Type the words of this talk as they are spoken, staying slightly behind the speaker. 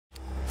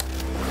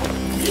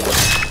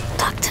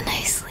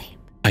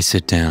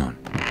sit down,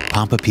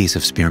 pop a piece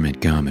of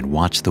spearmint gum, and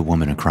watch the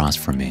woman across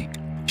from me.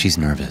 She's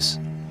nervous.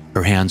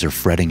 Her hands are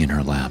fretting in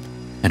her lap,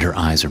 and her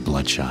eyes are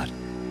bloodshot.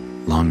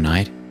 Long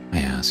night? I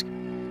ask.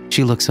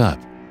 She looks up,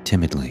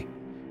 timidly.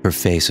 Her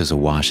face is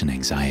awash in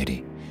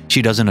anxiety.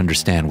 She doesn't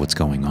understand what's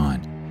going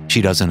on.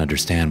 She doesn't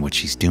understand what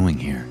she's doing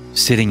here,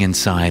 sitting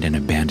inside an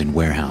abandoned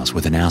warehouse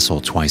with an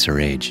asshole twice her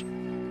age.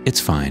 It's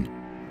fine.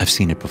 I've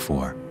seen it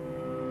before.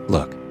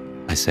 Look,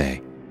 I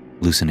say,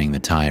 loosening the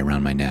tie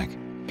around my neck.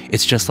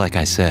 It's just like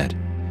I said.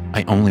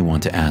 I only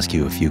want to ask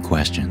you a few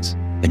questions,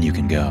 then you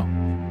can go.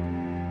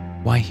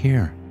 Why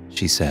here?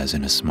 She says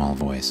in a small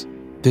voice.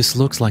 This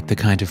looks like the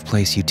kind of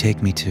place you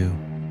take me to.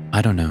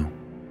 I don't know.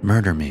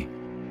 Murder me.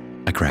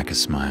 I crack a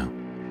smile.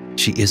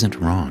 She isn't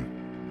wrong.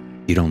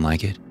 You don't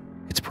like it?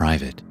 It's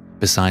private.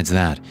 Besides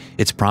that,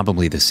 it's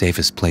probably the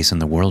safest place in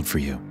the world for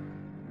you.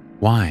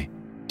 Why?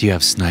 Do you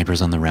have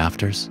snipers on the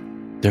rafters?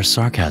 There's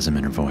sarcasm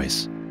in her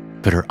voice,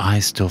 but her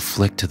eyes still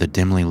flick to the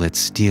dimly lit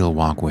steel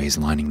walkways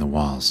lining the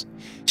walls.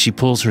 She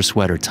pulls her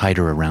sweater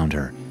tighter around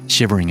her,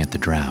 shivering at the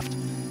draft.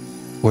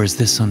 Or is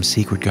this some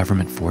secret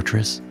government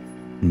fortress?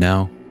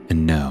 No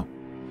and no.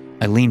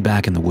 I lean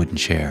back in the wooden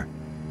chair,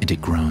 and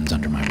it groans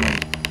under my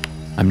weight.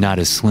 I'm not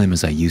as slim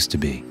as I used to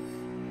be.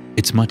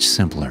 It's much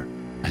simpler,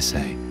 I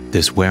say.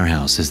 This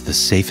warehouse is the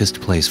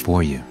safest place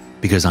for you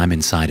because I'm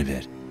inside of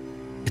it.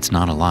 It's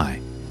not a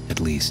lie, at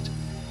least,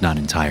 not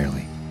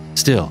entirely.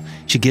 Still,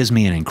 she gives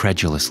me an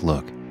incredulous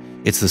look.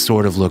 It's the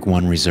sort of look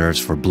one reserves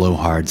for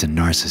blowhards and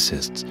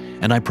narcissists,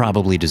 and I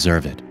probably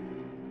deserve it.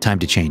 Time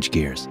to change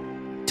gears.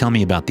 Tell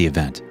me about the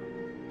event.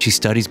 She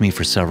studies me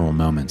for several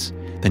moments,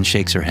 then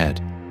shakes her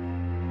head.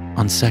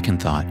 On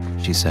second thought,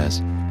 she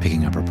says,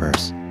 picking up her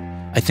purse,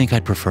 I think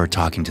I'd prefer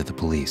talking to the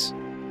police.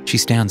 She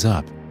stands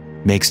up,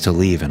 makes to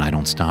leave, and I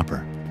don't stop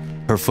her.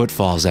 Her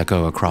footfalls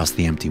echo across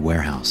the empty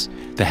warehouse,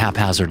 the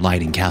haphazard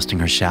lighting casting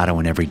her shadow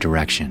in every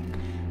direction.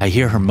 I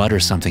hear her mutter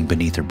something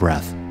beneath her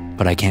breath,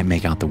 but I can't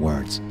make out the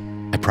words.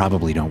 I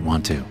probably don't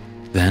want to.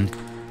 Then,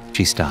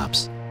 she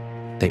stops.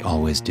 They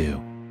always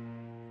do.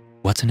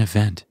 What's an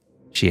event?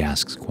 She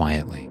asks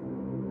quietly.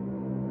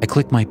 I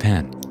click my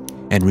pen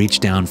and reach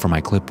down for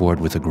my clipboard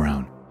with a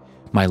groan.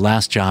 My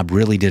last job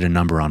really did a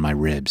number on my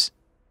ribs.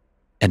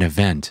 An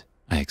event,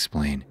 I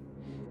explain,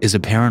 is a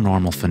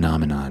paranormal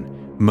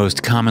phenomenon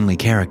most commonly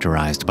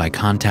characterized by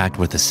contact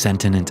with a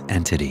sentient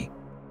entity.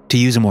 To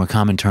use a more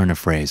common turn of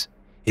phrase,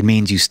 it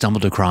means you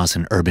stumbled across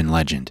an urban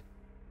legend.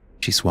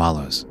 She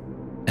swallows.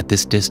 At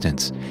this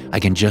distance, I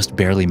can just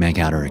barely make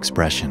out her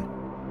expression,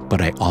 but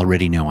I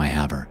already know I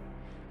have her.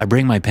 I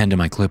bring my pen to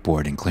my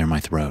clipboard and clear my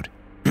throat.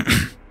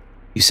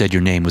 You said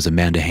your name was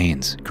Amanda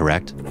Haynes,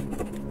 correct?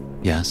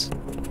 Yes.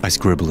 I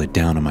scribble it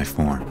down on my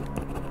form.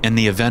 And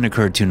the event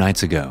occurred 2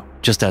 nights ago,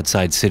 just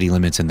outside city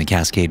limits in the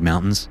Cascade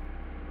Mountains?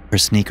 Her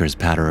sneakers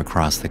patter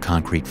across the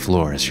concrete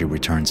floor as she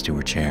returns to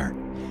her chair.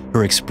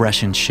 Her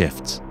expression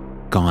shifts.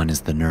 Gone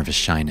is the nervous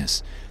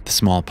shyness, the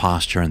small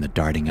posture, and the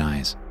darting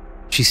eyes.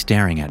 She's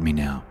staring at me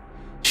now.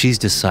 She's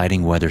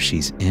deciding whether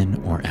she's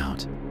in or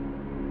out.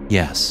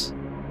 Yes,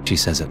 she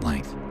says at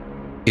length.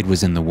 It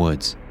was in the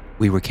woods.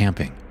 We were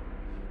camping.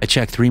 I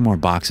check 3 more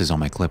boxes on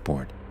my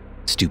clipboard.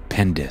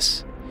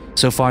 Stupendous.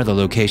 So far, the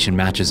location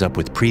matches up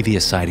with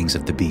previous sightings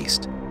of the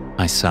beast.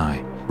 I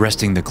sigh,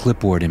 resting the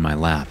clipboard in my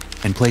lap,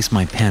 and place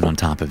my pen on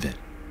top of it.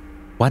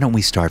 Why don't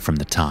we start from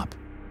the top?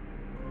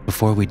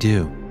 Before we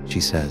do,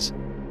 she says,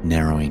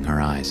 narrowing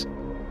her eyes.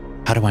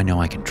 How do I know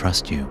I can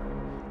trust you?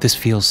 This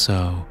feels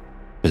so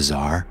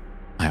bizarre,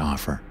 I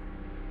offer.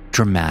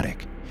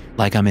 Dramatic,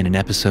 like I'm in an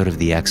episode of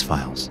The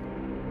X-Files.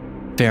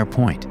 Fair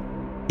point.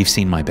 You've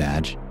seen my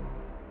badge.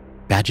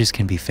 Badges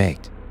can be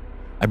faked.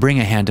 I bring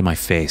a hand to my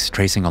face,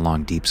 tracing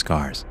along deep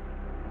scars.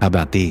 How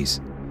about these?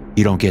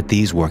 You don't get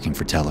these working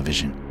for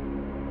television.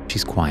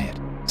 She's quiet,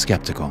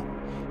 skeptical,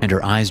 and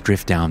her eyes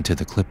drift down to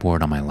the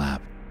clipboard on my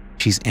lap.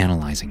 She's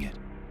analyzing it,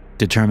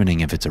 determining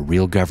if it's a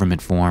real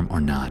government form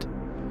or not.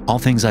 All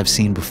things I've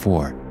seen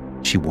before,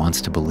 she wants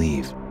to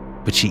believe,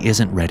 but she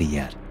isn't ready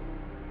yet.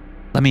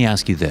 Let me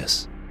ask you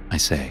this, I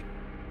say,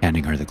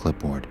 handing her the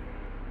clipboard.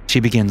 She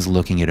begins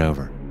looking it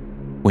over.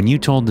 When you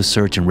told the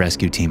search and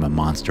rescue team a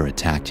monster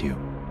attacked you,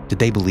 did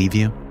they believe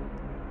you?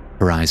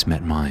 Her eyes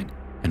met mine,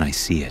 and I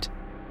see it.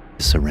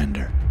 The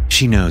surrender.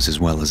 She knows as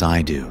well as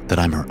I do that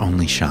I'm her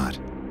only shot.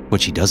 What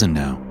she doesn't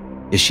know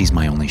is she's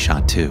my only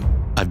shot too.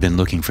 I've been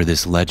looking for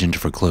this legend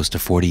for close to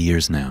 40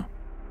 years now.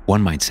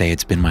 One might say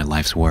it's been my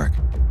life's work.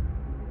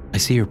 I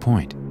see your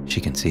point,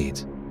 she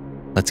concedes.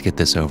 Let's get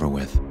this over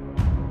with.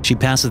 She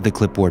passes the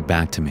clipboard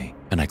back to me,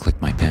 and I click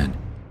my pen,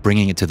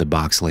 bringing it to the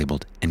box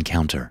labeled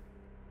Encounter.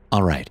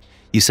 All right,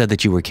 you said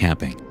that you were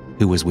camping.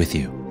 Who was with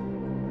you?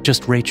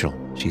 Just Rachel,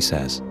 she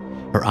says.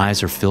 Her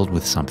eyes are filled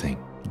with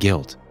something.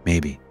 Guilt,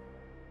 maybe.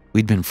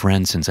 We'd been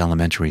friends since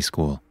elementary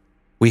school.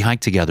 We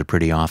hiked together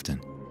pretty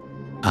often.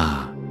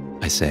 Ah,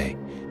 I say,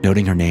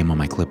 noting her name on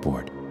my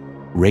clipboard.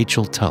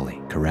 Rachel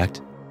Tully,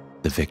 correct?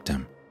 The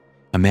victim.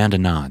 Amanda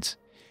nods.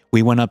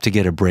 We went up to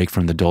get a break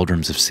from the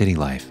doldrums of city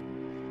life.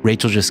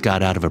 Rachel just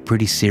got out of a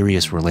pretty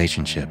serious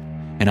relationship,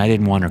 and I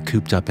didn't want her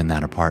cooped up in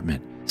that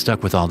apartment,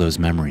 Stuck with all those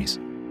memories.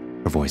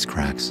 Her voice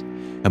cracks.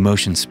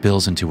 Emotion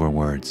spills into her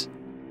words.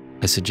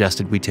 I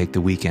suggested we take the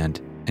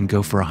weekend and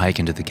go for a hike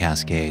into the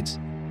Cascades.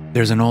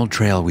 There's an old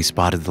trail we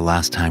spotted the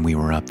last time we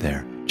were up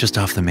there, just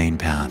off the main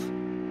path.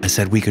 I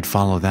said we could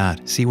follow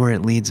that, see where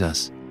it leads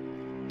us.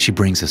 She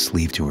brings a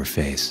sleeve to her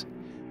face,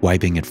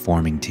 wiping at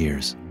forming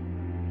tears.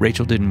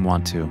 Rachel didn't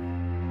want to.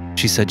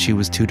 She said she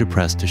was too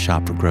depressed to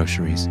shop for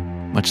groceries,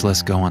 much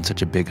less go on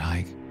such a big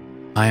hike.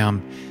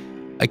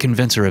 I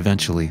convince her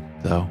eventually,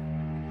 though.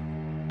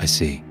 I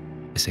see,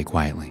 I say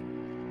quietly.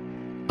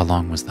 How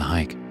long was the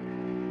hike?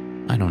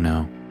 I don't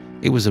know.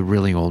 It was a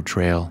really old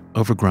trail,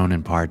 overgrown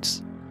in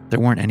parts. There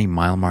weren't any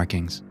mile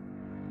markings.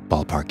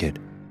 Ballpark it.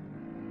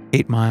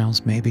 8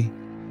 miles, maybe.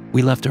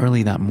 We left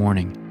early that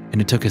morning,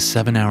 and it took us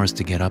 7 hours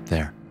to get up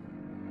there.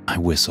 I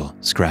whistle,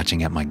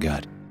 scratching at my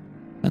gut.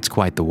 That's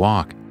quite the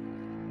walk.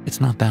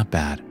 It's not that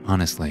bad,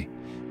 honestly.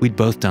 We'd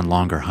both done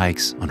longer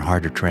hikes on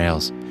harder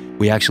trails.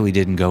 We actually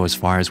didn't go as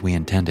far as we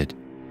intended.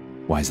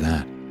 Why's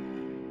that?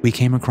 We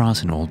came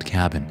across an old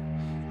cabin.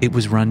 It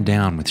was run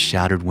down with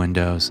shattered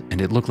windows, and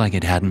it looked like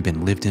it hadn't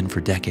been lived in for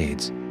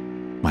decades.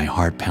 My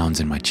heart pounds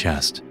in my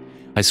chest.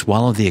 I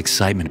swallow the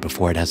excitement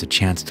before it has a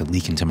chance to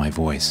leak into my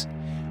voice.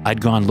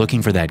 I'd gone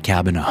looking for that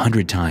cabin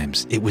 100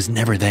 times. It was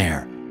never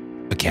there.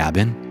 A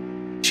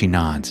cabin? She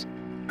nods.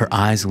 Her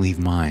eyes leave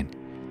mine.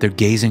 They're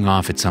gazing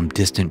off at some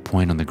distant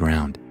point on the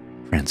ground,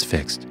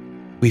 transfixed.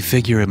 We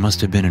figure it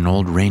must have been an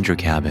old ranger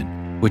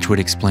cabin, which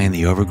would explain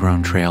the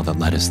overgrown trail that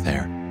led us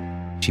there.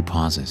 She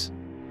pauses,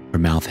 her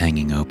mouth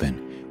hanging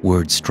open,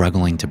 words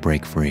struggling to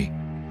break free.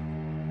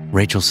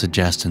 Rachel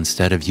suggests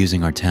instead of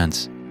using our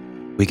tents,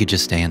 we could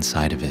just stay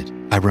inside of it.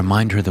 I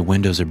remind her the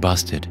windows are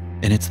busted,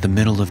 and it's the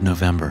middle of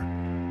November.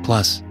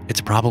 Plus, it's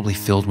probably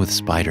filled with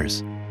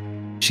spiders.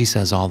 She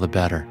says all the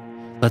better.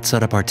 Let's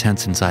set up our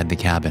tents inside the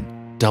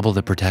cabin, double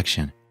the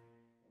protection.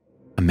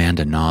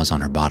 Amanda gnaws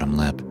on her bottom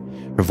lip,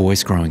 her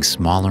voice growing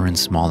smaller and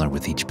smaller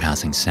with each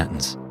passing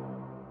sentence.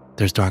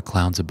 There's dark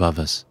clouds above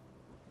us.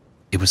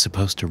 It was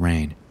supposed to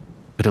rain,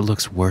 but it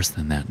looks worse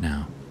than that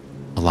now.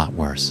 A lot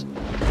worse.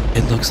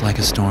 It looks like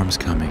a storm's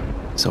coming,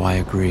 so I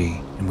agree,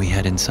 and we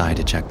head inside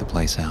to check the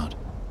place out.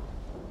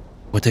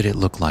 What did it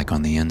look like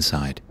on the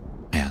inside?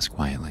 I ask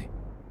quietly.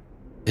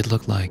 It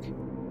looked like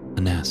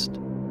a nest.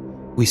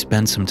 We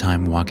spend some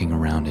time walking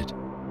around it.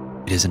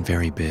 It isn't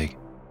very big.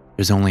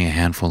 There's only a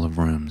handful of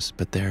rooms,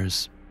 but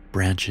there's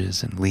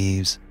branches and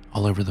leaves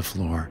all over the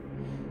floor.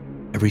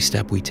 Every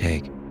step we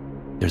take,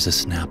 there's a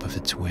snap of a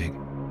twig.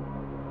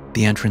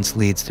 The entrance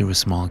leads through a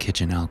small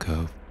kitchen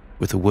alcove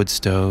with a wood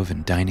stove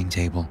and dining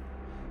table.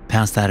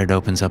 Past that, it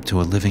opens up to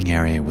a living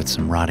area with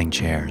some rotting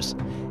chairs,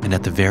 and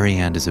at the very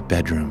end is a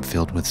bedroom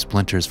filled with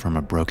splinters from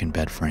a broken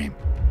bed frame.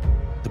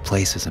 The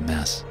place is a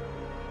mess.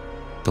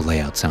 The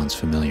layout sounds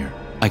familiar.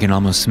 I can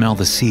almost smell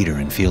the cedar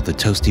and feel the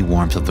toasty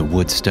warmth of the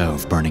wood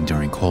stove burning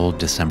during cold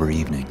December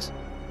evenings.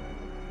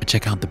 I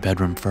check out the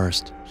bedroom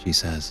first, she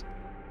says.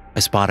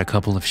 I spot a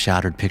couple of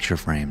shattered picture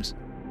frames.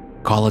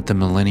 Call it the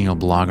millennial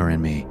blogger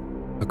in me,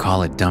 or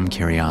call it dumb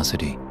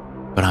curiosity,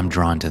 but I'm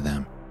drawn to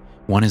them.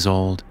 One is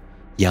old,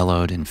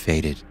 yellowed and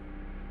faded.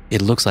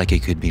 It looks like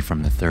it could be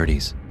from the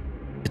 30s.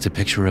 It's a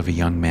picture of a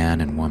young man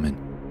and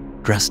woman,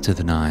 dressed to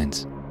the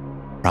nines,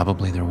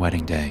 probably their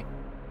wedding day.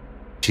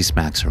 She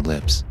smacks her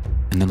lips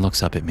and then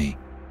looks up at me.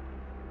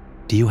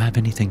 Do you have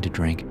anything to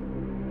drink?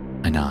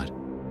 I nod.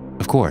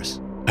 Of course.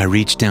 I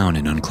reach down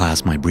and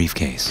unclasp my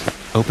briefcase,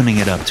 opening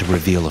it up to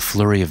reveal a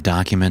flurry of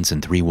documents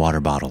and 3 water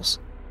bottles,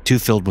 2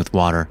 filled with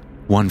water,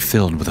 1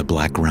 filled with a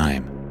black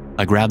grime.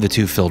 I grab the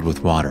 2 filled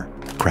with water,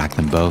 crack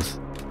them both,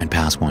 and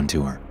pass 1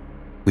 to her.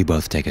 We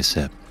both take a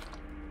sip.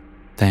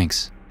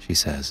 Thanks, she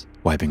says,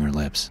 wiping her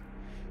lips.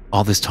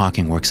 All this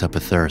talking works up a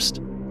thirst.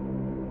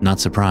 Not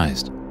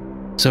surprised.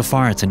 So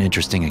far, it's an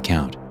interesting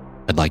account.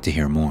 I'd like to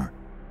hear more.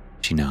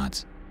 She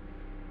nods.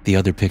 The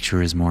other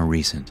picture is more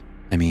recent.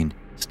 I mean,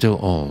 still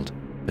old,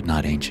 but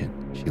not ancient,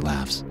 she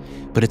laughs.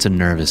 But it's a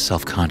nervous,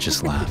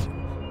 self-conscious laugh.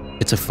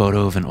 It's a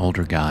photo of an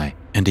older guy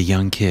and a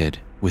young kid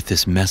with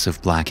this mess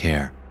of black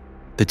hair.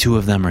 The 2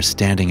 of them are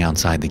standing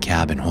outside the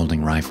cabin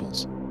holding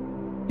rifles.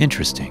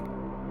 Interesting.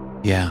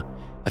 Yeah,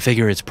 I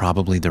figure it's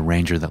probably the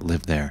ranger that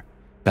lived there,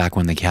 back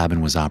when the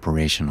cabin was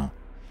operational.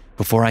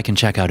 Before I can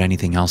check out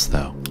anything else,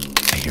 though,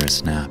 I hear a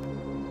snap.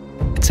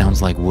 It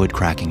sounds like wood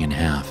cracking in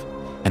half,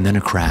 and then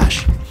a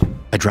crash.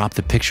 I drop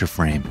the picture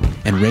frame,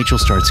 and Rachel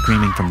starts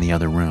screaming from the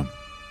other room.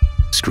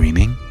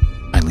 Screaming?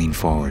 I lean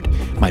forward,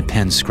 my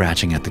pen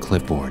scratching at the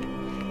clipboard.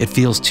 It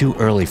feels too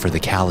early for the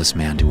Callous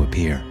Man to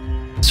appear.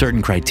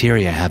 Certain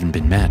criteria haven't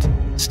been met.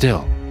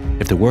 Still,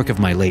 if the work of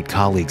my late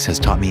colleagues has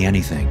taught me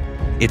anything,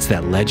 it's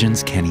that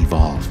legends can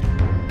evolve.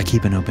 I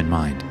keep an open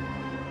mind.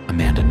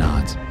 Amanda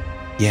nods.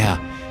 Yeah,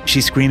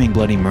 she's screaming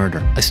bloody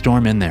murder. I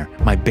storm in there,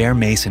 my bare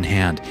mace in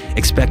hand,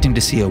 expecting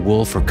to see a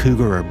wolf or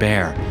cougar or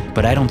bear,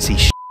 but I don't see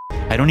shit.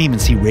 I don't even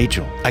see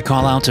Rachel. I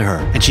call out to her,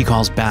 and she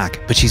calls back,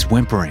 but she's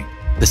whimpering.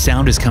 The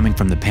sound is coming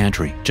from the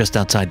pantry, just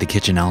outside the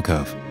kitchen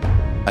alcove.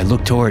 I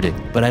look toward it,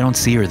 but I don't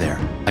see her there.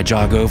 I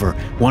jog over,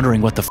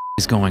 wondering what the f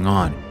is going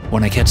on.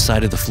 When I catch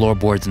sight of the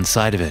floorboards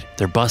inside of it,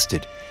 they're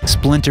busted,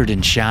 splintered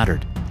and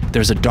shattered.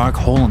 There's a dark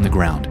hole in the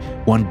ground,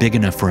 one big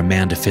enough for a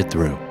man to fit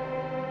through.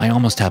 I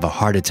almost have a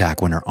heart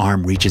attack when her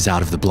arm reaches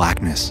out of the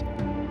blackness.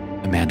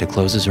 Amanda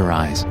closes her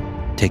eyes,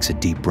 takes a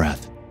deep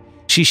breath.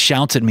 She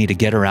shouts at me to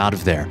get her out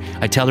of there.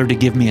 I tell her to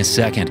give me a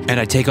second, and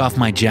I take off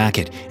my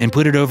jacket and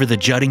put it over the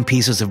jutting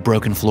pieces of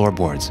broken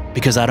floorboards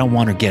because I don't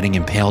want her getting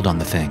impaled on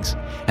the things.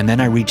 And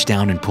then I reach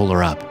down and pull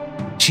her up.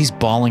 She's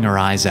bawling her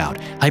eyes out,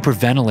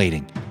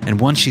 hyperventilating, and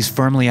once she's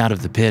firmly out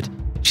of the pit,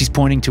 she's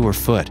pointing to her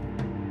foot.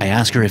 I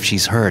ask her if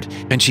she's hurt,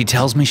 and she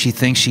tells me she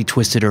thinks she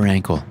twisted her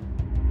ankle.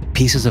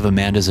 Pieces of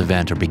Amanda's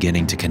event are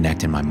beginning to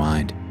connect in my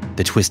mind.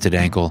 The twisted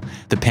ankle,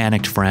 the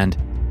panicked friend,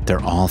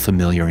 they're all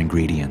familiar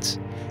ingredients,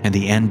 and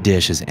the end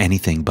dish is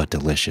anything but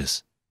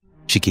delicious.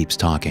 She keeps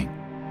talking.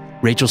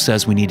 Rachel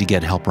says we need to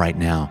get help right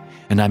now,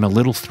 and I'm a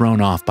little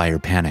thrown off by her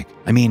panic.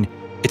 I mean,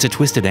 it's a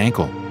twisted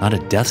ankle, not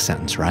a death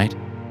sentence, right?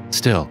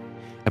 Still,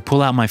 I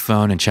pull out my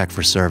phone and check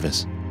for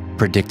service.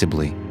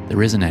 Predictably,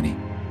 there isn't any.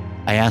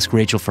 I ask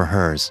Rachel for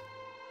hers,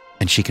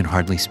 and she can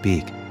hardly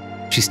speak.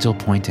 She's still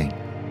pointing,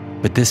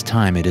 but this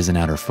time it isn't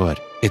at her foot.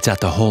 It's at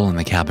the hole in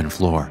the cabin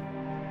floor.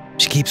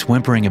 She keeps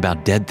whimpering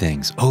about dead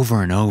things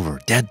over and over.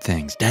 Dead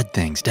things, dead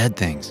things, dead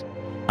things.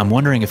 I'm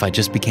wondering if I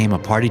just became a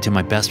party to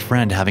my best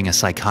friend having a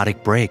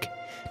psychotic break,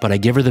 but I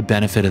give her the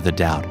benefit of the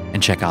doubt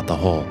and check out the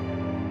hole.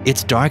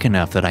 It's dark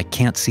enough that I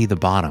can't see the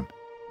bottom,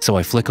 so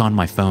I flick on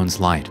my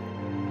phone's light.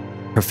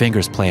 Her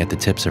fingers play at the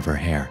tips of her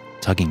hair,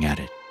 tugging at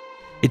it.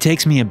 It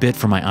takes me a bit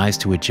for my eyes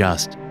to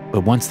adjust,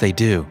 but once they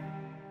do,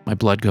 my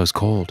blood goes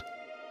cold.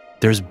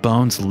 There's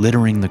bones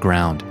littering the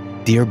ground,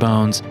 deer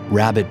bones,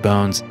 rabbit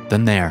bones,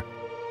 then there,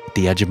 at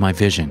the edge of my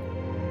vision,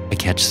 I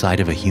catch sight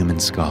of a human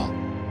skull.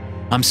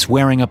 I'm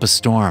swearing up a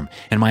storm,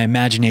 and my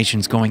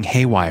imagination's going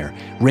haywire.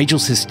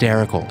 Rachel's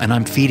hysterical, and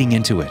I'm feeding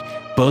into it.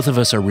 Both of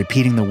us are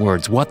repeating the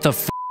words, "What the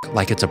f***,"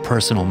 like it's a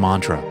personal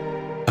mantra.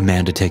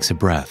 Amanda takes a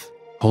breath,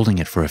 holding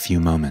it for a few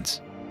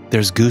moments.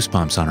 There's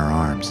goosebumps on her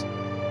arms.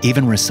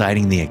 Even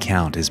reciting the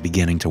account is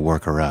beginning to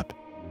work her up.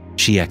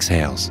 She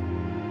exhales.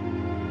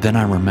 Then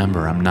I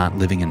remember I'm not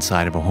living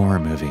inside of a horror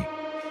movie.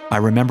 I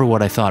remember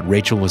what I thought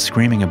Rachel was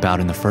screaming about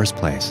in the first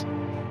place.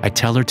 I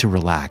tell her to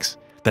relax,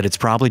 that it's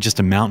probably just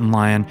a mountain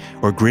lion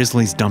or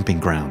grizzly's dumping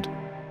ground.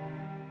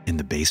 "In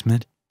the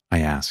basement?" I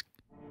ask.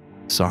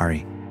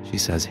 "Sorry," she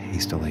says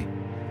hastily.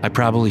 "I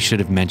probably should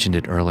have mentioned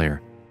it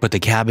earlier, but the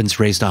cabin's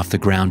raised off the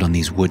ground on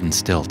these wooden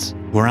stilts.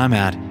 Where I'm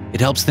at,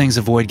 it helps things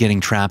avoid getting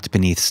trapped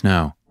beneath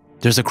snow.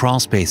 There's a crawl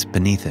space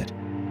beneath it.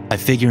 I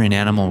figure an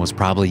animal was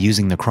probably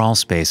using the crawl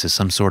space as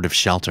some sort of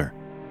shelter."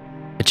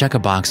 I check a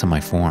box on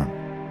my form.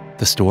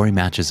 The story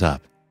matches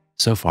up,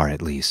 so far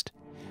at least.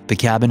 The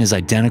cabin is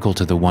identical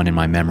to the one in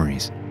my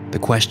memories. The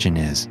question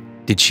is,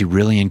 did she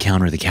really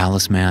encounter the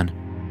Callous Man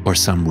or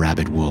some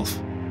rabid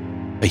wolf?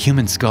 A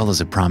human skull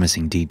is a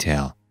promising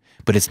detail,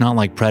 but it's not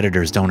like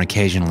predators don't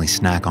occasionally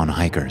snack on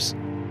hikers.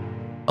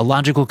 "A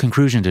logical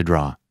conclusion to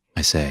draw,"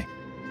 I say.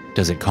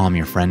 "Does it calm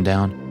your friend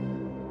down?"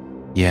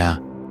 "Yeah,"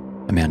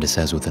 Amanda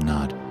says with a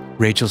nod.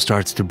 Rachel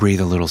starts to breathe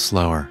a little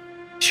slower.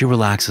 She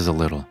relaxes a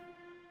little.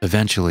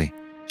 Eventually,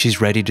 she's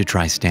ready to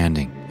try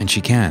standing, and she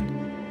can,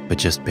 but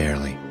just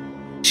barely.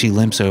 She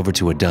limps over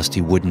to a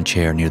dusty wooden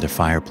chair near the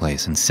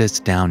fireplace and sits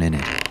down in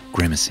it,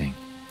 grimacing.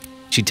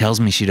 She tells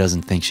me she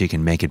doesn't think she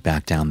can make it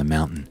back down the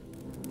mountain.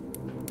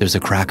 There's a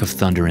crack of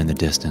thunder in the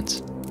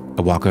distance.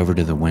 I walk over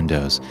to the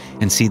windows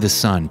and see the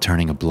sun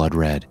turning a blood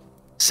red,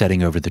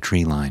 setting over the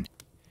tree line.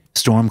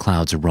 Storm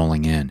clouds are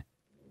rolling in.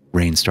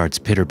 Rain starts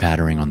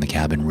pitter-pattering on the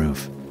cabin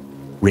roof.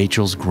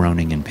 Rachel's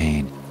groaning in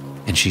pain,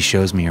 and she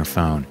shows me her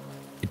phone.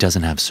 It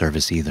doesn't have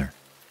service either.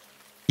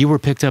 "You were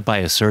picked up by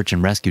a search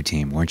and rescue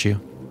team, weren't you?"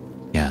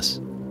 "Yes."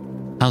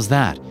 "How's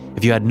that,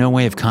 if you had no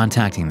way of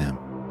contacting them?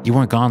 You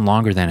weren't gone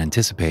longer than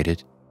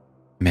anticipated."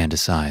 Amanda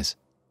sighs.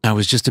 I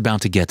was just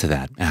about to get to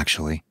that,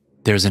 actually.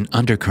 There's an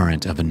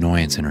undercurrent of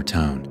annoyance in her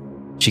tone.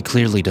 She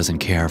clearly doesn't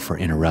care for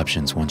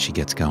interruptions once she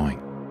gets going.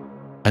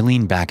 I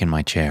lean back in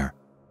my chair.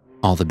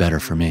 All the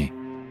better for me.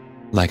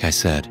 Like I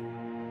said,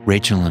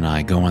 Rachel and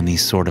I go on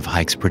these sort of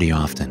hikes pretty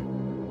often.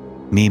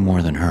 Me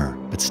more than her,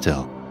 but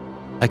still.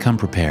 I come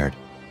prepared.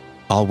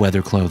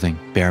 All-weather clothing,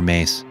 bear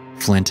mace,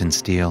 flint and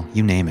steel,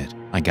 you name it,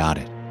 I got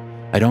it.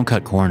 I don't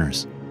cut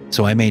corners,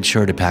 so I made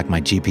sure to pack my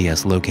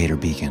GPS locator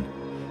beacon.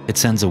 It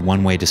sends a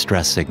one-way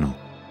distress signal.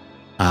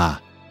 "Ah,"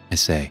 I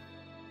say,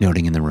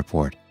 noting in the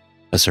report,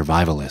 "a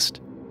survivalist."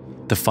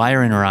 The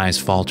fire in her eyes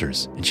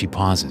falters, and she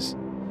pauses.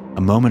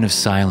 A moment of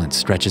silence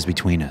stretches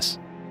between us,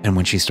 and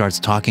when she starts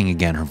talking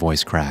again, her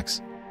voice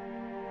cracks.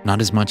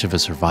 "Not as much of a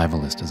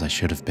survivalist as I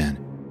should have been.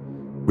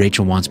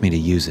 Rachel wants me to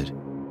use it,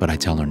 but I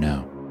tell her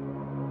no."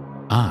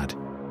 Odd.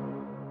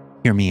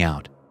 "Hear me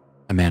out."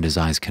 Amanda's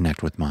eyes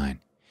connect with mine,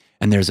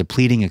 and there's a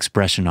pleading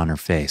expression on her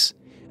face,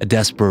 a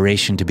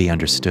desperation to be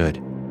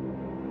understood.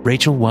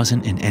 Rachel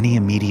wasn't in any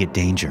immediate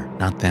danger,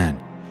 not then.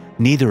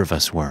 Neither of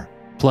us were.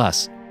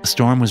 Plus, a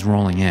storm was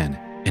rolling in,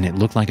 and it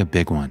looked like a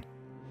big one.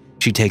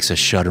 She takes a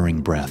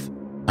shuddering breath.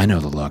 I know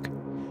the look.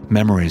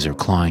 Memories are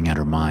clawing at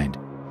her mind.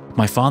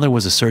 My father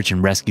was a search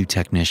and rescue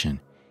technician.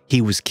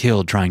 He was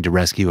killed trying to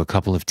rescue a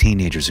couple of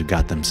teenagers who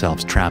got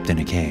themselves trapped in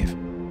a cave.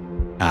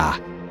 Ah,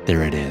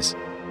 there it is.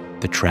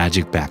 The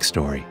tragic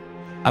backstory.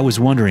 I was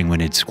wondering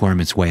when it'd squirm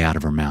its way out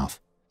of her mouth.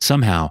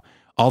 Somehow,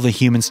 all the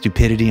human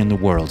stupidity in the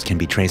world can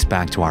be traced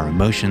back to our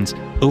emotions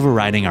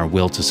overriding our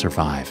will to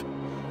survive.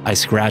 I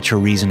scratch her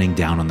reasoning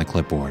down on the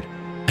clipboard.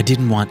 I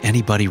didn't want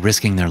anybody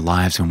risking their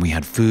lives when we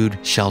had food,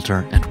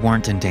 shelter, and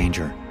weren't in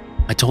danger.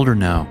 I told her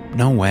no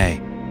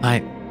way.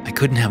 I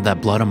couldn't have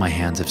that blood on my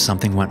hands if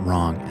something went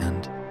wrong,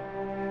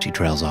 and she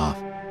trails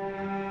off.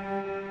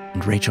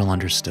 And Rachel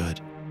understood.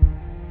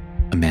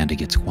 Amanda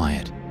gets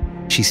quiet.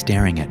 She's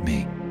staring at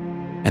me,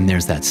 and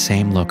there's that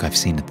same look I've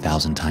seen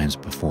 1,000 times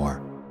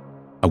before.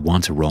 I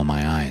want to roll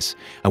my eyes.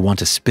 I want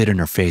to spit in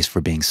her face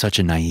for being such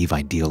a naive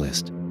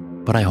idealist,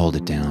 but I hold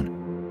it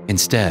down.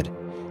 Instead,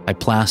 I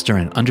plaster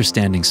an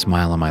understanding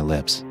smile on my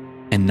lips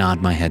and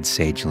nod my head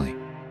sagely.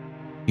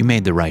 You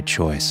made the right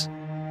choice.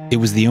 It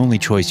was the only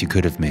choice you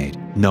could have made,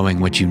 knowing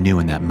what you knew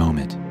in that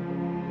moment.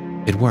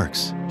 It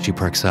works, she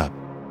perks up.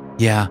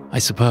 Yeah, I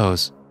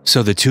suppose.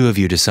 So the two of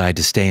you decide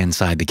to stay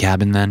inside the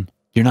cabin then?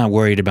 You're not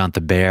worried about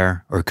the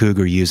bear or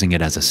cougar using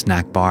it as a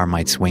snack bar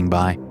might swing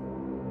by?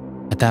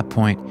 At that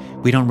point,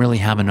 we don't really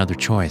have another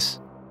choice.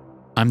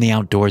 I'm the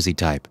outdoorsy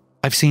type.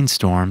 I've seen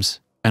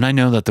storms, and I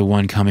know that the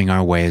one coming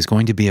our way is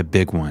going to be a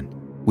big one.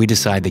 We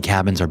decide the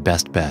cabin's our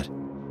best bet,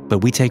 but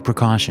we take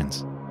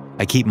precautions.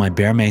 I keep my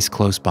bear mace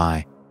close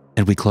by,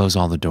 and we close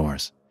all the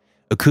doors.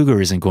 A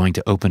cougar isn't going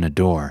to open a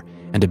door,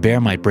 and a bear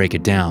might break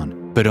it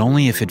down, but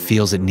only if it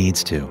feels it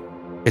needs to.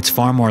 It's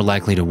far more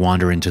likely to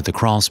wander into the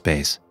crawl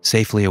space,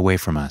 safely away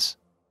from us.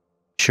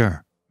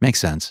 Sure, makes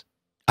sense.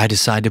 I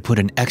decide to put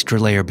an extra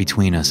layer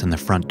between us and the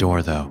front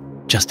door though,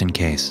 just in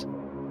case.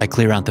 I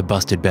clear out the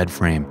busted bed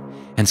frame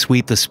and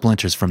sweep the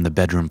splinters from the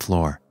bedroom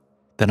floor.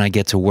 Then I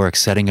get to work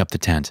setting up the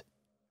tent.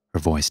 Her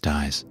voice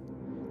dies.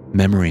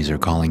 Memories are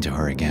calling to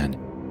her again.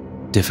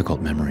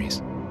 Difficult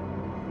memories.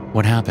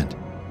 What happened?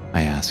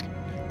 I ask,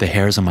 the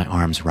hairs on my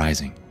arms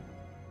rising.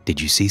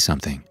 Did you see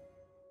something?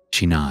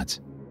 She nods.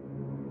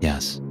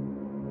 Yes.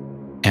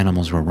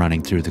 Animals were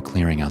running through the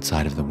clearing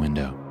outside of the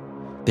window.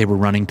 They were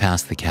running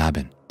past the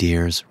cabin,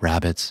 deers,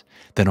 rabbits,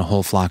 then a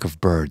whole flock of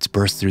birds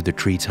burst through the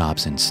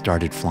treetops and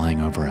started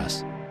flying over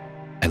us.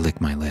 I lick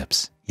my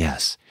lips.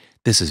 Yes,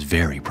 this is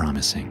very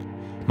promising.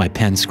 My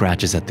pen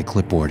scratches at the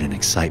clipboard in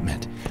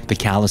excitement. The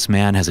Callous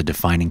Man has a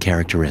defining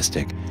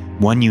characteristic,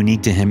 one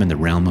unique to him in the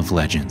realm of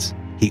legends.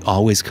 He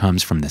always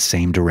comes from the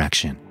same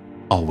direction.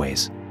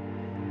 Always.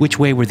 Which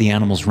way were the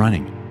animals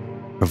running?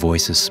 Her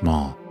voice is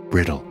small,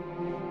 brittle.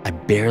 I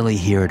barely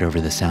hear it over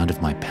the sound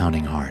of my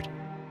pounding heart.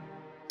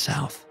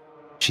 South,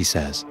 she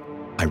says.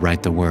 I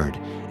write the word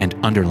and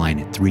underline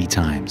it 3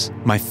 times.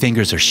 My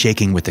fingers are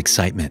shaking with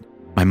excitement.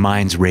 My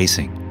mind's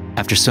racing.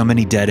 After so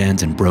many dead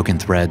ends and broken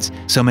threads,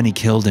 so many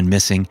killed and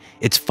missing,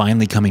 it's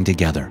finally coming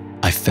together.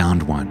 I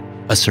found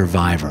one, a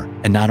survivor,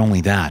 and not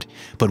only that,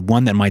 but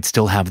one that might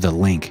still have the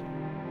link.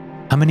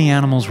 How many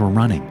animals were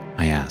running?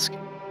 I ask.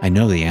 I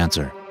know the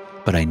answer,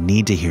 but I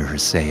need to hear her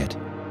say it.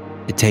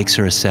 It takes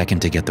her a second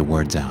to get the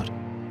words out.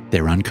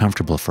 They're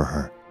uncomfortable for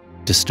her,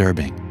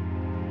 disturbing.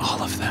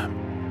 All of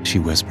them, she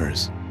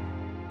whispers.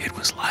 It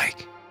was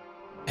like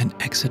an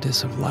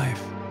exodus of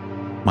life.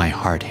 My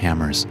heart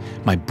hammers,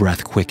 my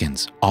breath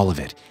quickens, all of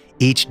it.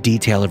 Each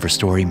detail of her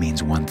story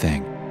means one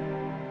thing.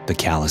 The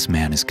Callous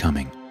Man is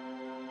coming.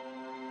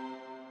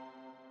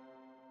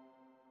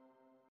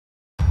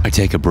 I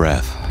take a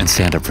breath and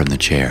stand up from the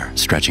chair,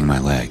 stretching my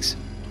legs.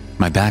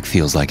 My back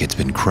feels like it's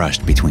been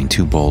crushed between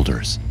 2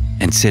 boulders,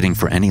 and sitting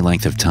for any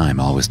length of time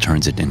always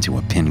turns it into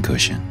a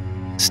pincushion.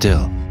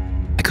 Still,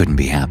 I couldn't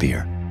be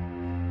happier.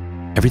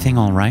 Everything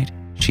all right?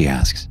 She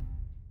asks.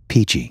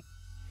 Peachy.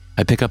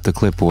 I pick up the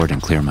clipboard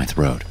and clear my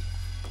throat.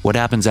 What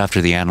happens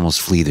after the animals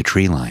flee the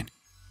tree line?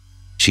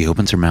 She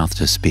opens her mouth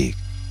to speak,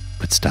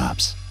 but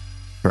stops.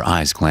 Her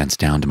eyes glance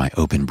down to my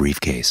open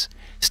briefcase,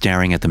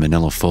 staring at the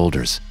manila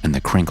folders and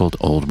the crinkled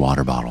old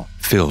water bottle,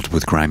 filled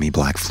with grimy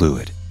black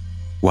fluid.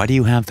 Why do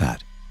you have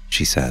that?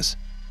 She says,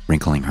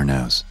 wrinkling her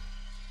nose.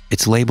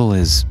 Its label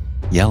is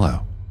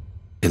yellow.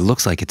 It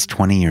looks like it's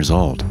 20 years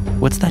old.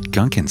 What's that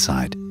gunk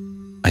inside?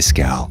 I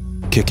scowl,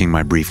 kicking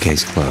my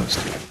briefcase closed.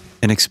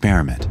 An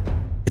experiment.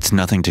 It's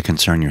nothing to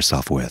concern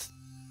yourself with.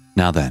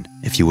 Now then,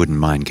 if you wouldn't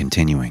mind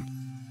continuing,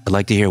 I'd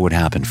like to hear what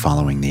happened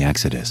following the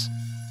exodus.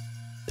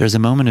 There's a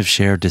moment of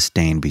shared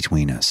disdain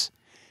between us.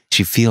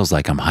 She feels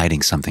like I'm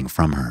hiding something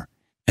from her,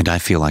 and I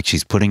feel like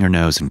she's putting her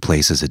nose in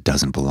places it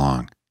doesn't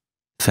belong.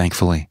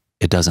 Thankfully,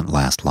 it doesn't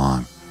last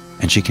long,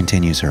 and she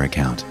continues her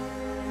account.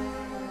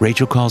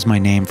 Rachel calls my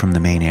name from the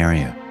main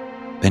area.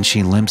 Then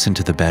she limps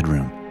into the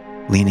bedroom,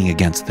 leaning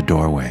against the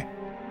doorway.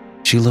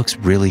 She looks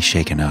really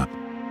shaken up.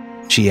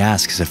 She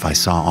asks if I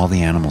saw all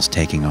the animals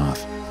taking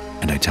off,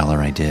 and I tell her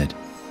I did.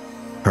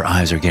 Her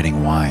eyes are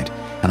getting wide,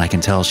 and I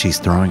can tell she's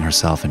throwing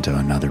herself into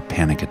another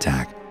panic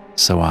attack.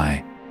 So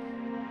I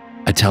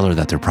tell her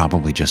that they're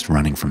probably just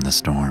running from the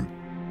storm.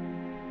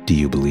 Do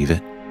you believe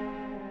it?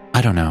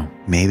 I don't know,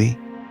 maybe?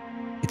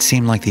 It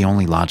seemed like the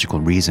only logical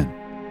reason.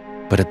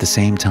 but at the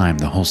same time,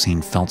 the whole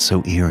scene felt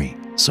so eerie,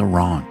 so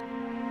wrong.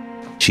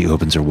 She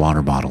opens her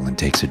water bottle and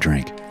takes a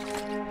drink.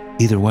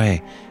 Either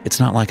way, it's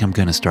not like I'm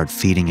going to start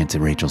feeding into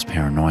Rachel's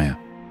paranoia.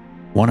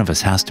 One of us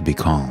has to be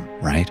calm,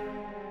 right?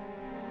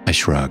 I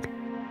shrug.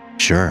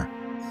 Sure.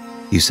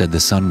 You said the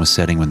sun was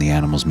setting when the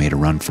animals made a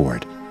run for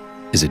it.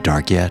 Is it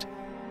dark yet?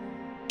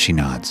 She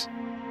nods.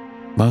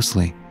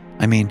 Mostly.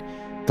 I mean,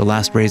 the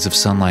last rays of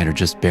sunlight are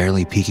just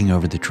barely peeking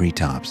over the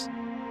treetops.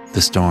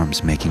 The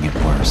storm's making it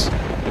worse.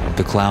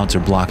 The clouds are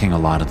blocking a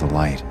lot of the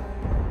light.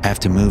 I have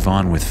to move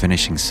on with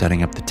finishing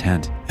setting up the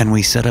tent, and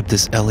we set up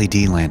this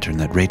LED lantern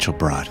that Rachel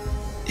brought.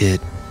 It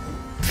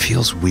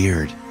feels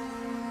weird.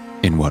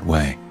 In what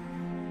way?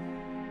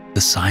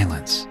 The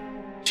silence.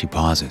 She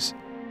pauses,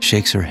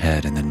 shakes her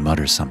head, and then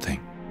mutters something.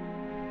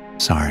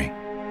 Sorry,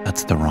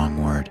 that's the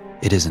wrong word.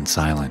 It isn't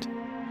silent.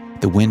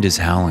 The wind is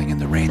howling and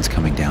the rain's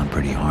coming down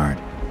pretty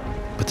hard.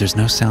 But there's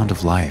no sound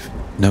of life.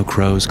 No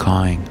crows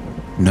cawing,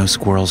 no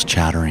squirrels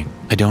chattering.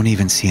 I don't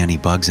even see any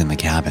bugs in the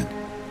cabin,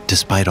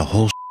 despite a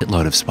whole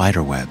shitload of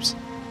spider webs.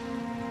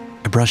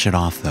 I brush it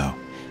off though.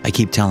 I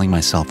keep telling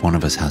myself one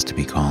of us has to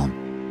be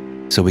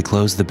calm. So we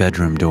close the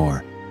bedroom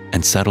door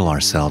and settle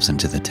ourselves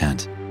into the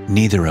tent.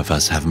 Neither of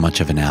us have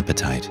much of an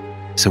appetite,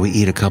 so we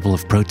eat a couple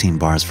of protein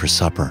bars for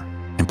supper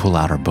and pull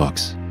out our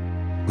books.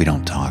 We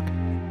don't talk.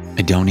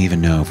 I don't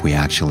even know if we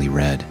actually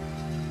read.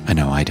 I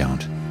know I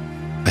don't.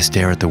 I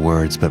stare at the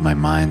words, but my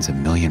mind's a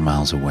million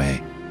miles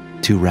away,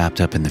 too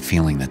wrapped up in the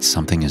feeling that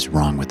something is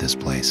wrong with this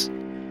place.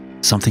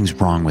 Something's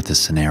wrong with this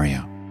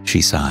scenario.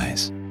 She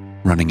sighs,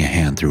 running a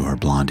hand through her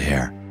blonde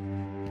hair.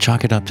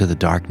 Chalk it up to the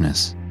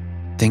darkness.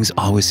 Things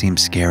always seem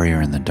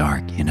scarier in the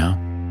dark, you know?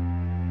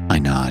 I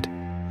nod.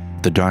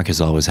 The dark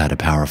has always had a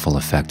powerful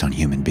effect on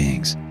human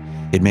beings.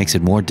 It makes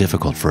it more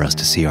difficult for us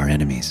to see our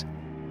enemies,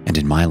 and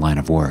in my line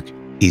of work,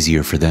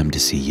 easier for them to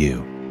see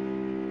you.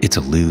 It's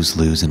a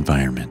lose-lose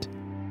environment.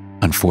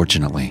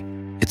 Unfortunately,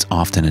 it's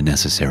often a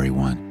necessary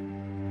one.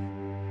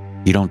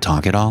 You don't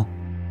talk at all?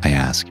 I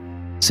ask,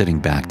 sitting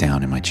back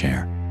down in my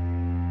chair.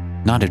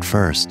 Not at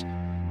first.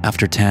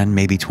 After 10,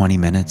 maybe 20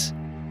 minutes,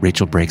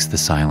 Rachel breaks the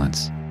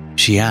silence.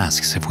 She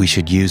asks if we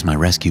should use my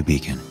rescue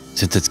beacon,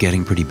 since it's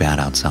getting pretty bad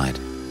outside.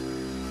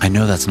 I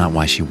know that's not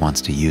why she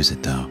wants to use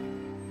it, though.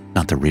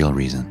 Not the real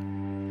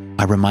reason.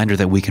 I remind her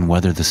that we can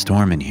weather the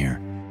storm in here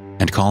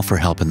and call for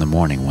help in the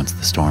morning once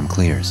the storm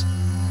clears.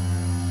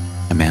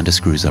 Amanda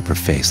screws up her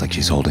face like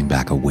she's holding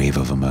back a wave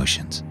of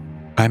emotions.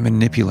 I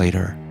manipulate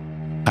her.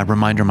 I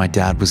remind her my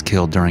dad was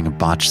killed during a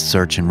botched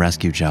search and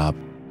rescue job,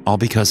 all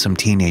because some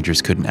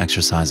teenagers couldn't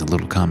exercise a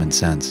little common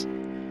sense.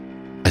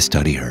 I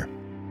study her.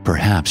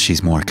 Perhaps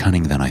she's more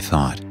cunning than I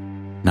thought.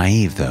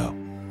 Naive, though.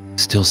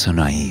 Still so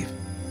naive.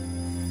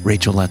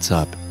 Rachel lets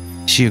up.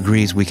 She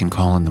agrees we can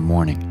call in the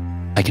morning.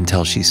 I can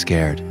tell she's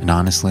scared, and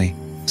honestly,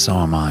 so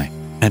am I.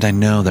 And I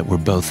know that we're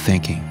both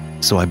thinking,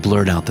 so I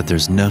blurt out that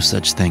there's no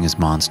such thing as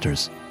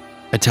monsters.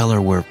 I tell her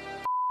we're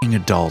f***ing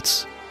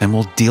adults, and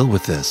we'll deal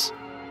with this.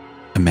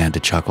 Amanda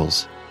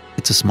chuckles.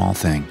 It's a small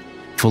thing,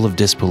 full of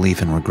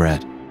disbelief and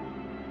regret.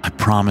 I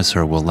promise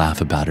her we'll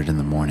laugh about it in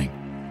the morning.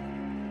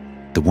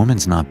 The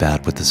woman's not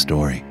bad with the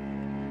story.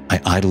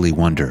 I idly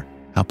wonder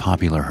how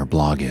popular her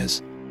blog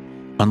is.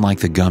 Unlike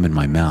the gum in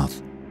my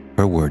mouth,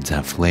 her words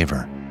have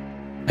flavor.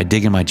 I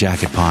dig in my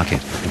jacket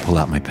pocket and pull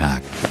out my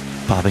pack,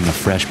 popping a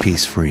fresh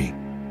piece free.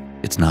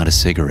 It's not a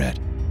cigarette,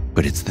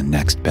 but it's the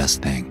next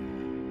best thing.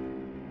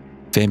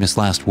 Famous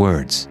last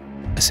words,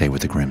 I say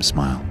with a grim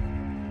smile.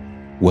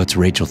 What's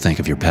Rachel think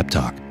of your pep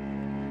talk?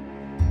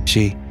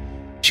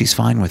 She's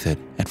fine with it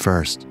at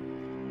first.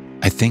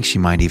 I think she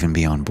might even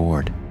be on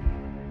board.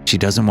 She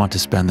doesn't want to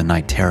spend the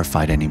night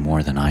terrified any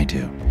more than I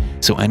do,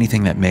 so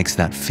anything that makes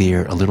that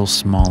fear a little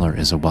smaller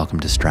is a welcome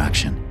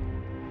distraction.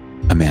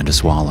 Amanda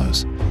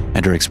swallows,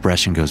 and her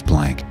expression goes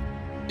blank.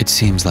 It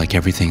seems like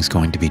everything's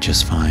going to be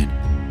just fine,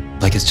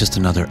 like it's just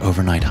another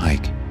overnight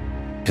hike,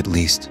 at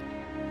least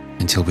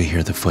until we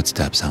hear the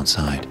footsteps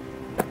outside.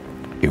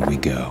 Here we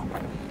go.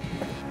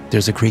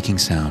 There's a creaking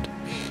sound,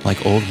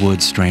 like old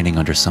wood straining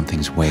under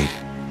something's weight.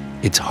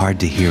 It's hard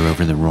to hear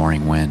over the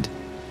roaring wind,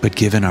 but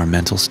given our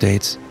mental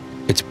states,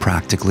 it's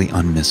practically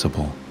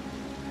unmissable.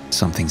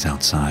 Something's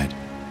outside.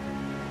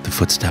 The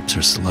footsteps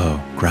are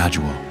slow,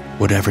 gradual.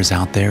 Whatever's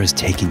out there is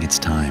taking its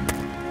time,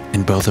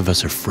 and both of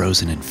us are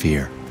frozen in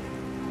fear.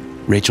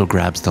 Rachel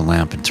grabs the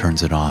lamp and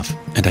turns it off,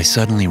 and I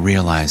suddenly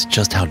realize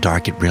just how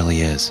dark it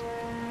really is.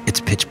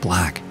 It's pitch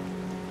black.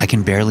 I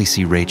can barely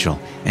see Rachel,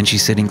 and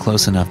she's sitting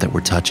close enough that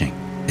we're touching.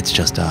 It's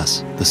just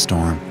us, the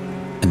storm,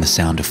 and the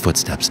sound of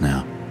footsteps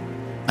now.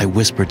 I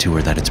whisper to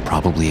her that it's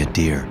probably a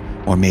deer,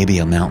 or maybe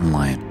a mountain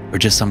lion, or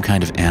just some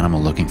kind of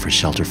animal looking for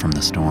shelter from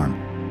the storm.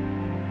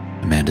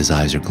 Amanda's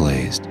eyes are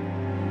glazed,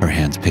 her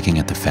hands picking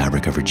at the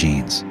fabric of her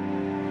jeans.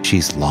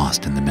 She's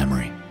lost in the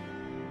memory.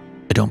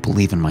 I don't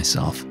believe in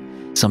myself.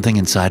 Something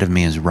inside of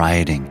me is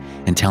rioting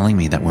and telling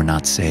me that we're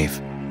not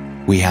safe.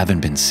 We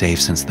haven't been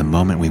safe since the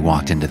moment we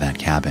walked into that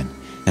cabin,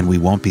 and we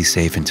won't be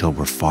safe until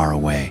we're far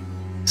away.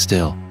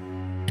 Still,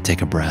 I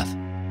take a breath.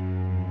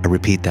 I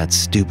repeat that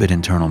stupid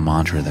internal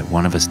mantra that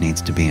one of us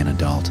needs to be an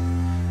adult,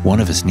 One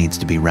of us needs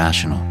to be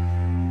rational.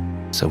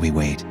 So we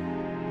wait.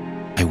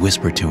 I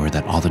whisper to her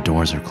that all the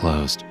doors are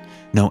closed.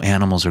 No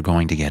animals are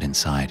going to get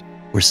inside.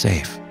 We're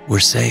safe. We're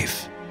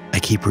safe. I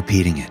keep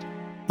repeating it.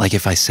 Like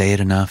if I say it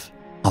enough,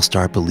 I'll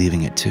start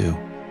believing it too.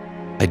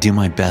 I do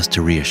my best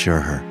to reassure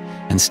her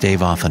and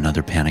stave off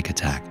another panic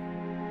attack.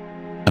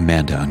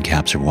 Amanda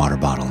uncaps her water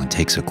bottle and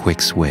takes a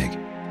quick swig.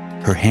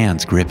 Her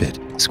hands grip it,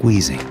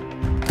 squeezing,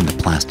 and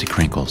the plastic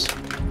crinkles.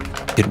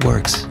 It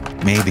works,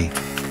 maybe.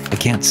 I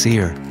can't see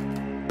her,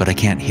 but I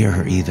can't hear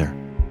her either.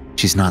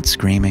 She's not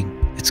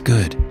screaming. It's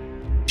good.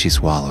 She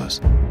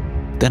swallows.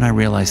 Then I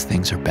realize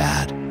things are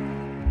bad.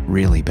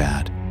 Really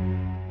bad.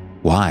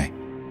 Why?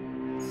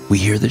 We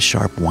hear this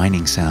sharp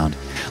whining sound,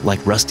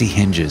 like rusty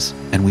hinges,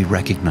 and we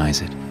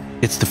recognize it.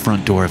 It's the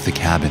front door of the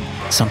cabin.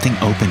 Something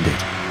opened it.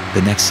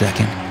 The next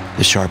second,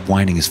 the sharp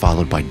whining is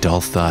followed by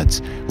dull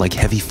thuds, like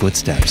heavy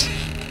footsteps.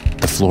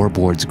 The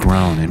floorboards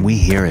groan, and we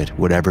hear it,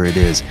 whatever it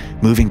is,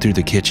 moving through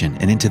the kitchen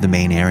and into the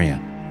main area.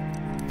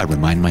 I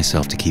remind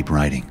myself to keep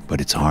writing,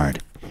 but it's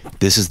hard.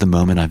 This is the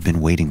moment I've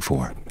been waiting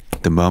for.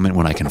 The moment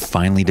when I can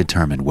finally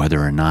determine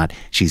whether or not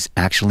she's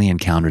actually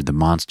encountered the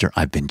monster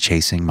I've been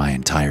chasing my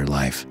entire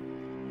life.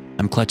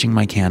 I'm clutching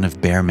my can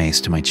of bear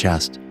mace to my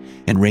chest,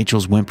 and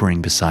Rachel's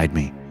whimpering beside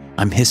me.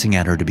 I'm hissing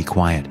at her to be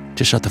quiet,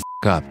 to shut the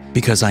f*** up,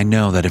 because I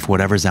know that if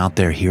whatever's out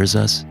there hears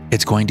us,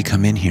 it's going to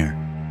come in here.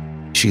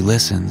 She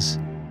listens.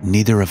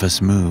 Neither of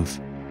us move.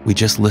 We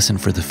just listen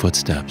for the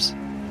footsteps.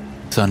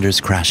 Thunder's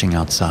crashing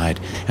outside,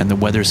 and the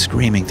weather's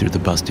screaming through the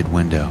busted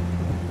window.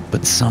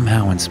 But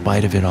somehow, in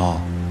spite of it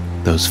all,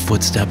 those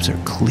footsteps are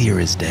clear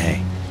as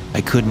day.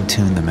 I couldn't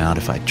tune them out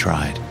if I'd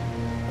tried.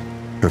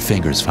 Her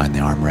fingers find the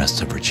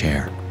armrests of her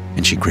chair,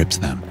 and she grips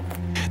them.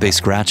 They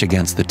scratch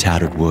against the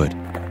tattered wood.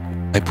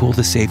 I pull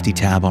the safety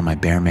tab on my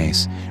bear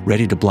mace,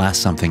 ready to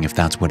blast something if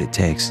that's what it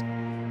takes.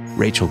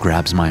 Rachel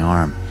grabs my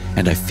arm,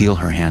 and I feel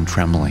her hand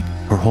trembling.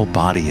 Her whole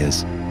body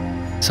is.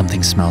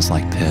 Something smells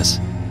like piss,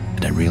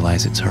 and I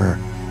realize it's her.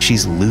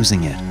 She's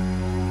losing it.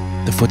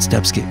 The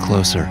footsteps get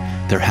closer.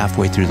 They're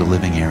halfway through the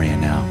living area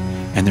now,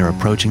 and they're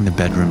approaching the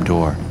bedroom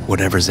door.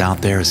 Whatever's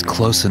out there is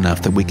close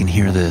enough that we can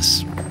hear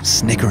this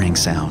snickering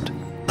sound,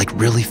 like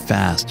really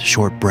fast,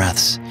 short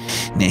breaths.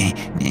 Nah,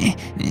 nah,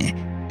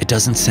 nah. It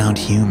doesn't sound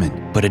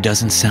human, but it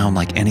doesn't sound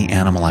like any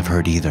animal I've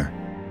heard either.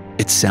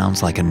 It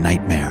sounds like a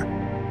nightmare.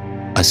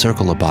 I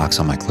circle a box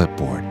on my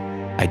clipboard,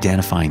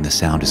 identifying the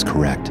sound as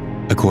correct.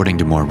 According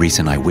to more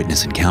recent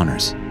eyewitness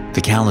encounters,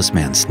 the Callous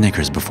Man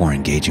snickers before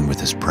engaging with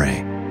his prey,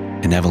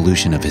 an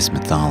evolution of his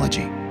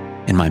mythology.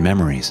 In my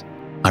memories,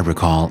 I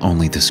recall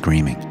only the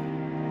screaming.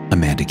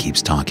 Amanda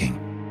keeps talking.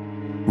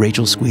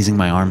 Rachel's squeezing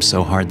my arm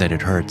so hard that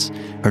it hurts.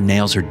 Her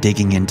nails are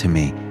digging into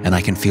me, and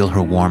I can feel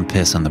her warm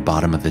piss on the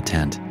bottom of the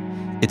tent.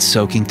 It's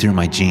soaking through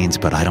my jeans,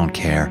 but I don't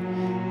care.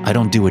 I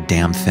don't do a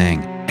damn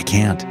thing. I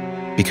can't,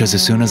 because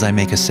as soon as I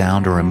make a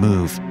sound or a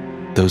move,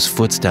 those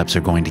footsteps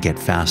are going to get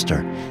faster,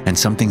 and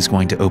something's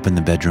going to open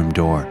the bedroom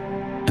door,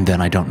 and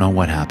then I don't know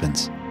what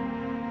happens.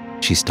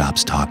 She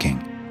stops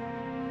talking.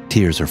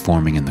 Tears are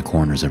forming in the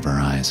corners of her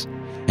eyes,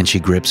 and she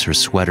grips her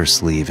sweater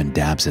sleeve and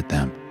dabs at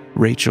them.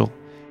 Rachel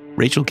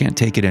can't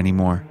take it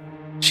anymore.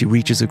 She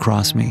reaches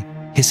across me,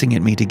 hissing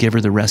at me to give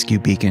her the rescue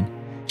beacon.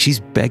 She's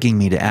begging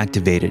me to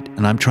activate it,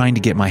 and I'm trying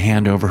to get my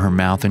hand over her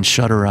mouth and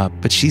shut her up,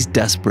 but she's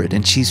desperate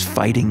and she's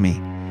fighting me.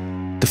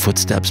 The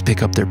footsteps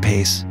pick up their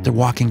pace. They're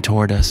walking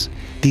toward us.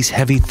 These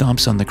heavy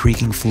thumps on the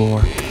creaking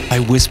floor. I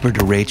whisper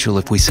to Rachel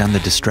if we send the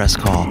distress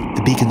call,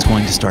 the beacon's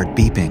going to start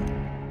beeping.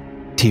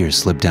 Tears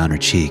slip down her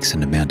cheeks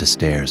and Amanda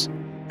stares,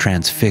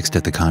 transfixed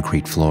at the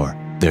concrete floor.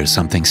 There's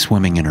something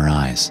swimming in her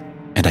eyes,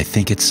 and I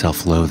think it's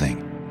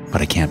self-loathing,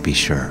 but I can't be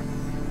sure.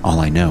 All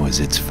I know is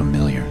it's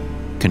familiar.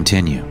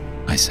 Continue,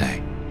 I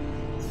say.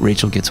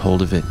 Rachel gets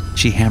hold of it.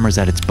 She hammers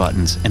at its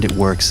buttons, and it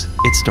works.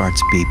 It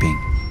starts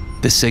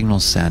beeping. The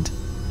signal's sent.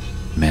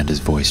 Amanda's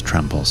voice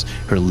trembles.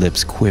 Her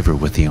lips quiver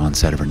with the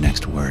onset of her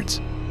next words.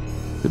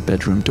 The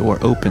bedroom door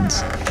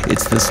opens.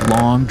 It's this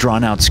long,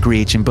 drawn-out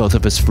screech, and both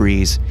of us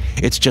freeze.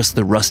 It's just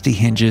the rusty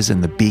hinges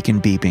and the beacon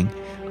beeping.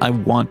 I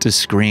want to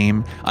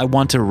scream. I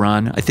want to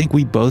run. I think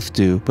we both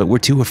do, but we're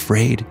too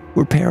afraid.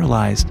 We're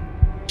paralyzed.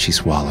 She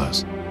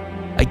swallows.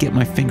 I get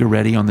my finger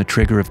ready on the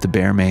trigger of the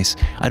bear mace.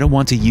 I don't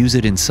want to use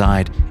it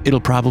inside.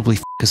 It'll probably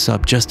f*** us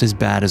up just as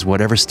bad as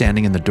whatever's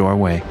standing in the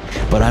doorway,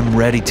 but I'm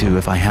ready to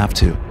if I have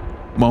to.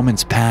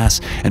 Moments pass,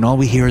 and all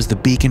we hear is the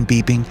beacon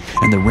beeping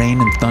and the rain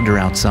and thunder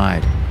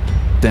outside.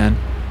 Then,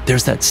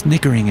 there's that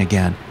snickering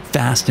again,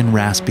 fast and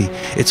raspy.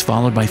 It's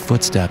followed by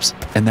footsteps,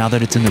 and now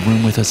that it's in the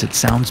room with us, it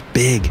sounds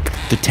big.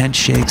 The tent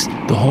shakes,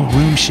 the whole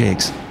room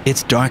shakes.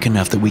 It's dark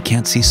enough that we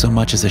can't see so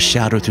much as a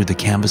shadow through the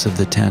canvas of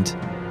the tent,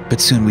 but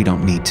soon we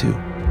don't need to.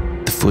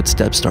 The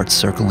footsteps start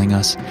circling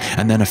us,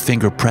 and then a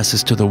finger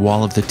presses to the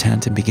wall of the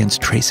tent and begins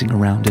tracing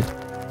around it.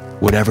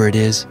 Whatever it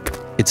is,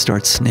 it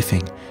starts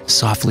sniffing,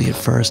 softly at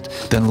first,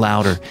 then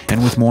louder,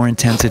 and with more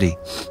intensity.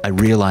 I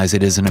realize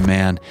it isn't a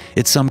man.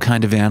 It's some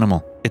kind of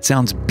animal. It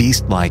sounds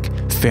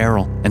beast-like,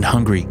 feral, and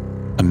hungry.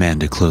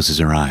 Amanda closes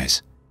her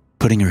eyes,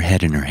 putting her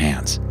head in her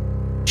hands.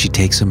 She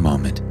takes a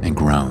moment and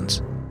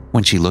groans.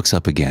 When she looks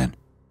up again,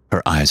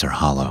 her eyes are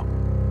hollow.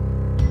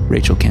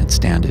 Rachel can't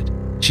stand it.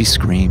 She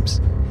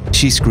screams.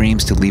 She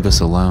screams to leave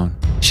us alone.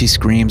 She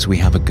screams we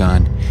have a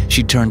gun.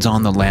 She turns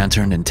on the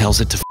lantern and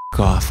tells it to f***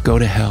 off, go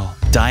to hell,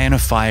 die in a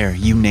fire,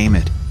 you name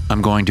it.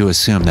 I'm going to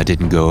assume that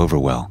didn't go over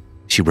well.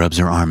 She rubs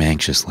her arm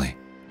anxiously.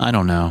 I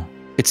don't know.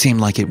 It seemed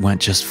like it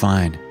went just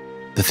fine.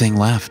 The thing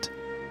left.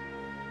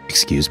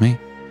 Excuse me?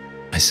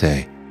 I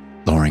say,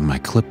 lowering my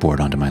clipboard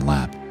onto my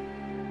lap.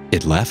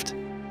 It left?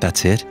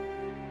 That's it?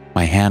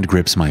 My hand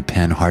grips my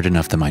pen hard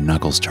enough that my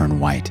knuckles turn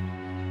white.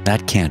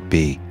 That can't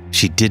be.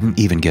 She didn't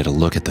even get a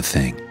look at the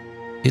thing.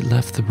 It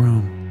left the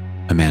room,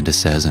 Amanda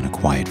says in a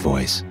quiet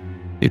voice.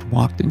 It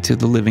walked into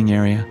the living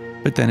area,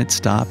 but then it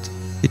stopped.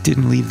 It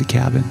didn't leave the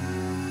cabin.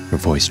 Her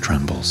voice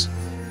trembles.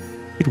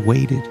 It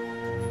waited.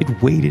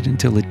 It waited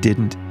until it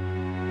didn't.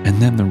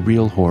 And then the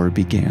real horror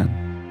began.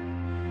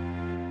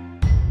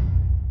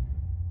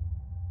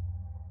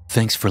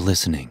 Thanks for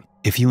listening.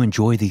 If you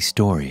enjoy these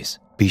stories,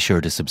 be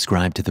sure to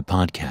subscribe to the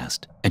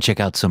podcast and check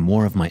out some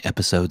more of my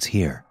episodes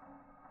here.